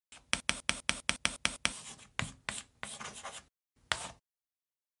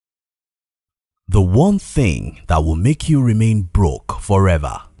The one thing that will make you remain broke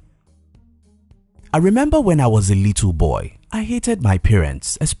forever. I remember when I was a little boy, I hated my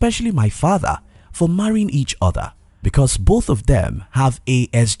parents, especially my father, for marrying each other because both of them have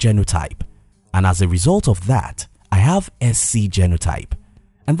AS genotype, and as a result of that, I have SC genotype,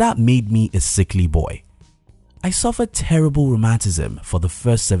 and that made me a sickly boy. I suffered terrible rheumatism for the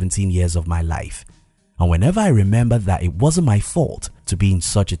first 17 years of my life, and whenever I remember that it wasn't my fault to be in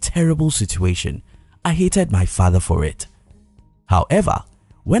such a terrible situation, I hated my father for it. However,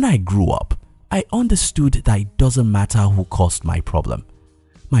 when I grew up, I understood that it doesn't matter who caused my problem.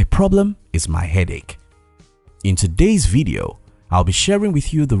 My problem is my headache. In today's video, I'll be sharing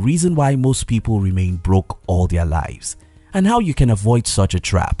with you the reason why most people remain broke all their lives and how you can avoid such a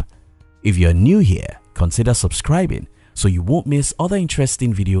trap. If you're new here, consider subscribing so you won't miss other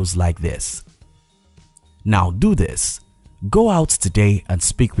interesting videos like this. Now do this. Go out today and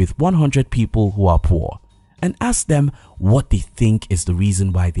speak with 100 people who are poor and ask them what they think is the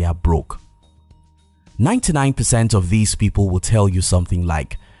reason why they are broke. 99% of these people will tell you something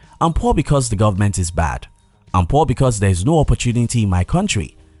like, I'm poor because the government is bad, I'm poor because there is no opportunity in my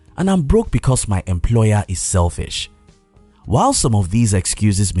country, and I'm broke because my employer is selfish. While some of these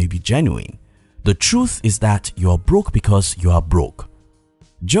excuses may be genuine, the truth is that you are broke because you are broke.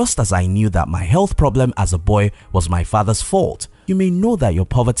 Just as I knew that my health problem as a boy was my father's fault, you may know that your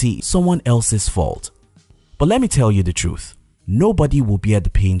poverty is someone else's fault. But let me tell you the truth, nobody will bear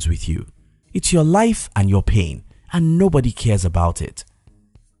the pains with you. It's your life and your pain, and nobody cares about it.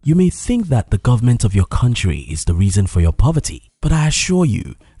 You may think that the government of your country is the reason for your poverty, but I assure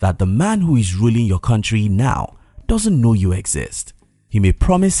you that the man who is ruling your country now doesn't know you exist. He may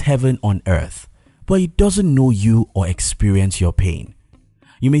promise heaven on earth, but he doesn't know you or experience your pain.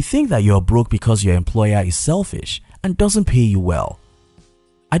 You may think that you're broke because your employer is selfish and doesn't pay you well.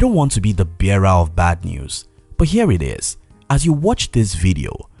 I don't want to be the bearer of bad news, but here it is. As you watch this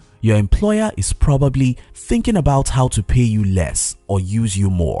video, your employer is probably thinking about how to pay you less or use you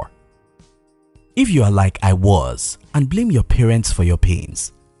more. If you are like I was and blame your parents for your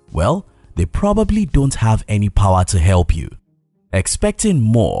pains, well, they probably don't have any power to help you, expecting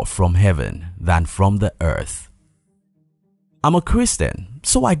more from heaven than from the earth. I'm a Christian,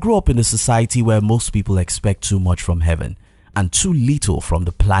 so I grew up in a society where most people expect too much from heaven and too little from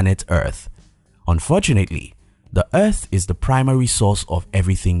the planet Earth. Unfortunately, the earth is the primary source of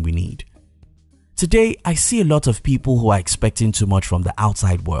everything we need. Today, I see a lot of people who are expecting too much from the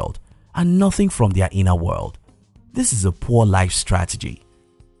outside world and nothing from their inner world. This is a poor life strategy.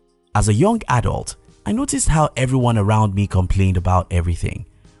 As a young adult, I noticed how everyone around me complained about everything.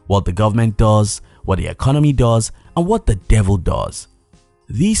 What the government does, what the economy does, and what the devil does.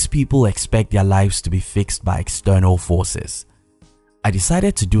 These people expect their lives to be fixed by external forces. I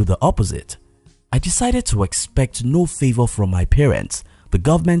decided to do the opposite. I decided to expect no favor from my parents, the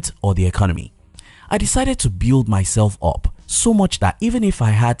government, or the economy. I decided to build myself up so much that even if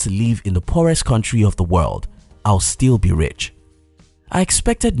I had to live in the poorest country of the world, I'll still be rich. I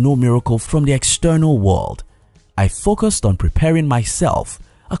expected no miracle from the external world. I focused on preparing myself,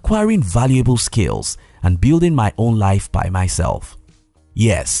 acquiring valuable skills, and building my own life by myself.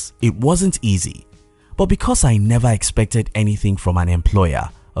 Yes, it wasn't easy, but because I never expected anything from an employer,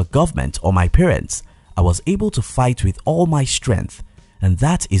 a government, or my parents, I was able to fight with all my strength, and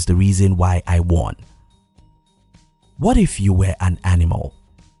that is the reason why I won. What if you were an animal?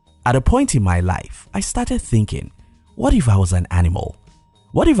 At a point in my life, I started thinking, what if I was an animal?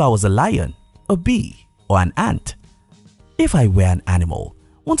 What if I was a lion, a bee, or an ant? If I were an animal,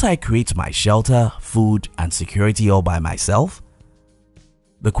 won't I create my shelter, food, and security all by myself?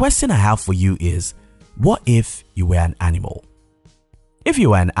 The question I have for you is, what if you were an animal? If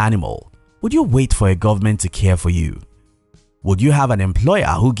you were an animal, would you wait for a government to care for you? Would you have an employer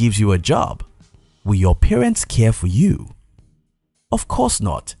who gives you a job? Will your parents care for you? Of course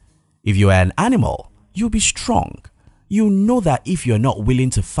not. If you are an animal, you'll be strong. You know that if you're not willing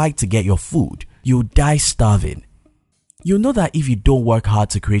to fight to get your food, you'll die starving. You know that if you don't work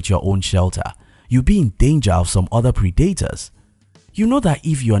hard to create your own shelter, you'll be in danger of some other predators. You know that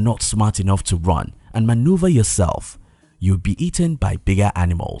if you are not smart enough to run and maneuver yourself, you'll be eaten by bigger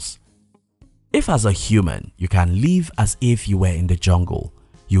animals. If as a human, you can live as if you were in the jungle,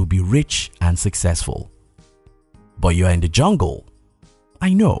 you'll be rich and successful. But you're in the jungle.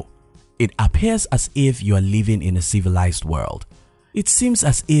 I know, it appears as if you are living in a civilized world. It seems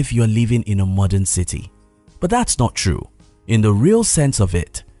as if you are living in a modern city. But that's not true. In the real sense of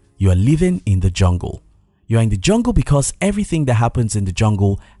it, you are living in the jungle. You are in the jungle because everything that happens in the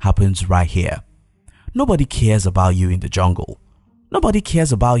jungle happens right here. Nobody cares about you in the jungle. Nobody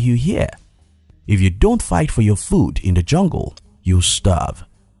cares about you here. If you don't fight for your food in the jungle, you'll starve.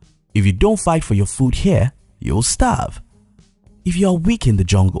 If you don't fight for your food here, you'll starve. If you are weak in the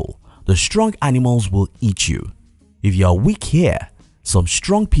jungle, the strong animals will eat you. If you are weak here, some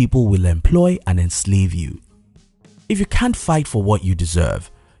strong people will employ and enslave you. If you can't fight for what you deserve,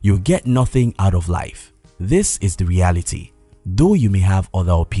 you'll get nothing out of life. This is the reality, though you may have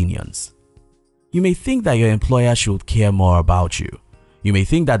other opinions. You may think that your employer should care more about you. You may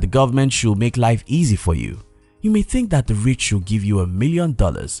think that the government should make life easy for you. You may think that the rich should give you $1 million,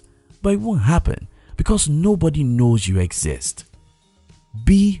 but it won't happen because nobody knows you exist.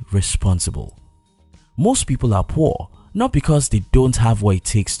 Be responsible. Most people are poor not because they don't have what it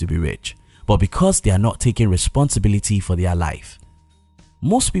takes to be rich, but because they are not taking responsibility for their life.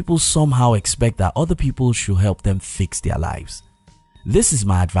 Most people somehow expect that other people should help them fix their lives. This is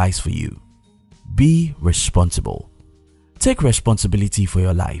my advice for you. Be responsible. Take responsibility for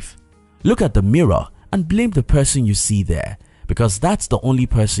your life. Look at the mirror and blame the person you see there, because that's the only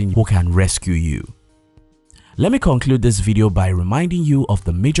person who can rescue you. Let me conclude this video by reminding you of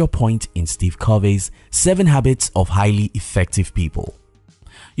the major point in Steve Covey's 7 Habits of Highly Effective People.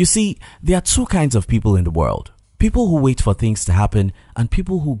 You see, there are 2 kinds of people in the world. People who wait for things to happen and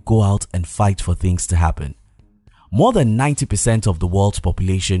people who go out and fight for things to happen. More than 90% of the world's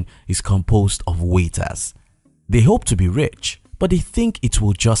population is composed of waiters. They hope to be rich, but they think it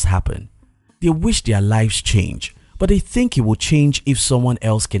will just happen. They wish their lives change, but they think it will change if someone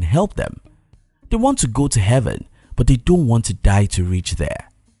else can help them. They want to go to heaven, but they don't want to die to reach there.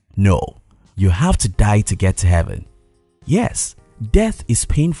 No, you have to die to get to heaven. Yes, death is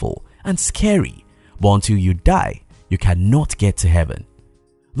painful and scary, but until you die, you cannot get to heaven.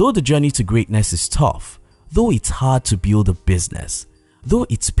 Though the journey to greatness is tough, though it's hard to build a business, though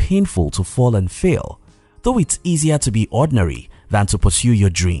it's painful to fall and fail, though it's easier to be ordinary than to pursue your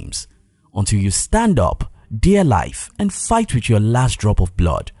dreams, until you stand up, dare life, and fight with your last drop of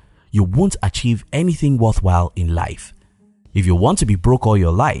blood, you won't achieve anything worthwhile in life. If you want to be broke all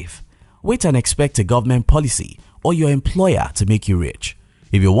your life, wait and expect a government policy or your employer to make you rich.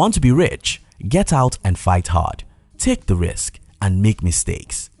 If you want to be rich, get out and fight hard. Take the risk and make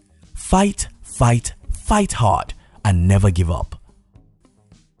mistakes. Fight, fight, fight hard and never give up.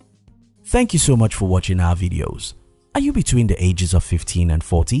 Thank you so much for watching our videos. Are you between the ages of 15 and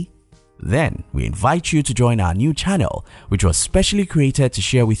 40? Then we invite you to join our new channel, which was specially created to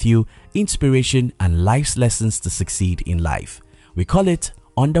share with you inspiration and life's lessons to succeed in life. We call it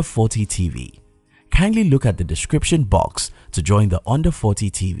Under 40 TV. Kindly look at the description box to join the Under 40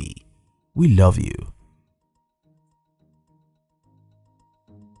 TV. We love you.